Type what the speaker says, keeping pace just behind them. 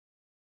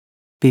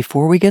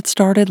Before we get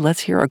started,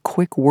 let's hear a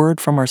quick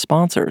word from our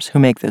sponsors who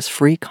make this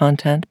free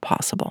content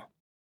possible.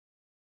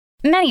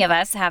 Many of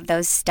us have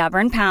those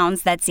stubborn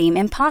pounds that seem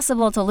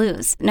impossible to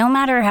lose, no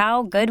matter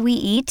how good we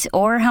eat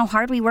or how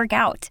hard we work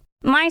out.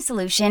 My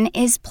solution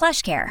is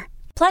PlushCare.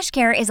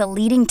 PlushCare is a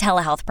leading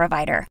telehealth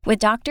provider with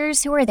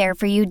doctors who are there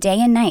for you day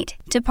and night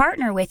to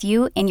partner with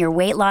you in your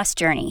weight loss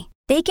journey.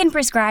 They can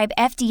prescribe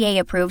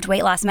FDA-approved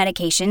weight loss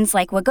medications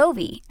like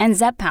Wegovy and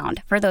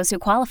Zepbound for those who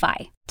qualify.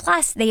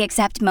 Plus, they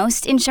accept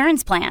most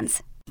insurance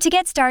plans. To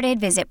get started,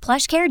 visit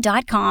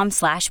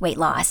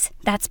plushcare.com/weightloss.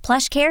 That's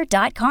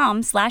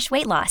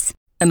plushcare.com/weightloss.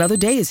 Another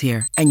day is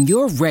here, and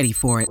you're ready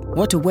for it.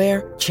 What to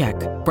wear? Check.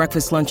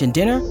 Breakfast, lunch, and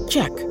dinner?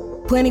 Check.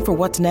 Planning for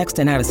what's next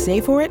and how to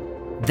save for it?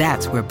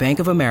 That's where Bank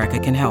of America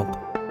can help.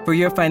 For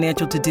your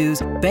financial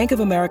to-dos, Bank of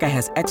America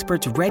has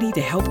experts ready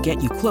to help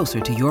get you closer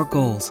to your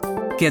goals.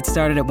 Get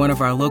started at one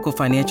of our local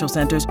financial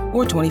centers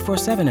or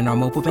 24/7 in our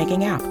mobile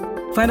banking app.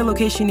 Find a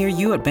location near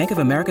you at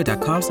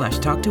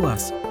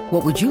bankofamerica.com/talktous.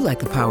 What would you like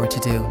the power to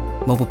do?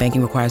 Mobile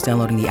banking requires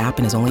downloading the app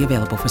and is only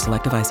available for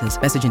select devices.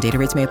 Message and data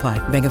rates may apply.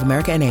 Bank of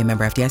America N.A.,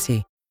 member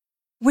FDIC.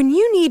 When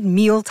you need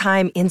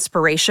mealtime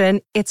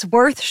inspiration, it's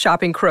worth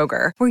shopping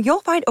Kroger, where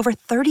you'll find over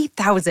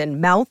 30,000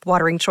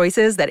 mouth-watering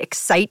choices that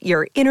excite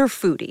your inner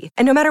foodie.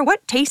 And no matter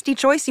what tasty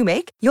choice you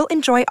make, you'll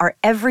enjoy our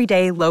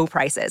everyday low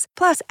prices,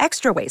 plus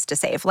extra ways to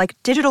save, like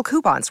digital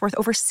coupons worth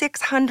over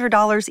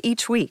 $600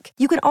 each week.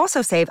 You can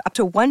also save up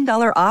to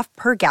 $1 off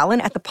per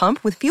gallon at the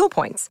pump with fuel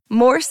points.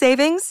 More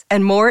savings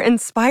and more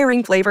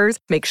inspiring flavors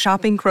make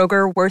shopping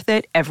Kroger worth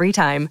it every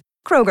time.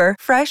 Kroger,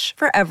 fresh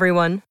for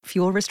everyone.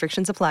 Fuel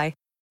restrictions apply.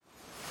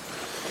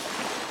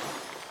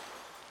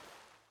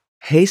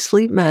 Hey,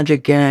 Sleep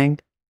Magic gang.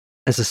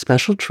 As a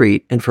special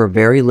treat and for a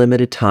very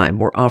limited time,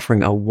 we're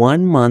offering a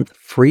 1-month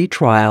free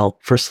trial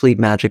for Sleep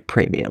Magic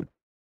Premium.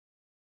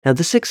 Now,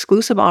 this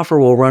exclusive offer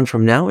will run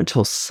from now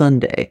until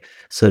Sunday,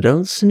 so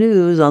don't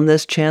snooze on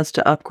this chance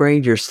to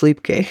upgrade your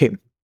sleep game.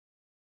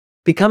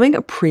 Becoming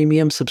a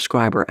premium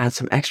subscriber adds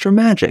some extra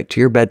magic to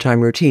your bedtime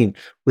routine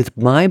with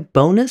my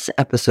bonus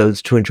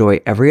episodes to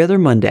enjoy every other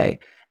Monday,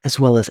 as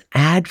well as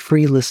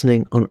ad-free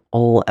listening on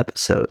all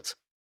episodes.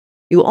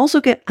 You'll also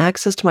get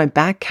access to my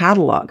back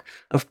catalog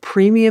of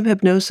premium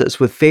hypnosis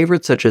with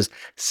favorites such as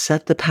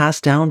Set the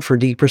Past Down for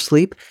Deeper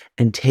Sleep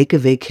and Take a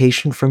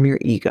Vacation from Your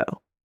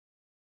Ego.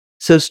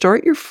 So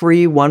start your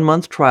free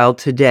 1-month trial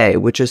today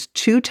with just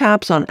 2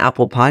 taps on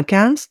Apple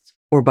Podcasts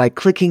or by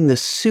clicking the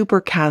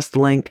Supercast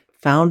link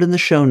found in the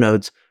show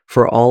notes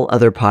for all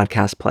other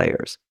podcast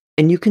players.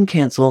 And you can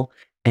cancel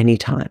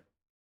anytime.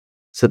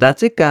 So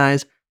that's it,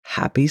 guys.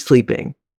 Happy sleeping.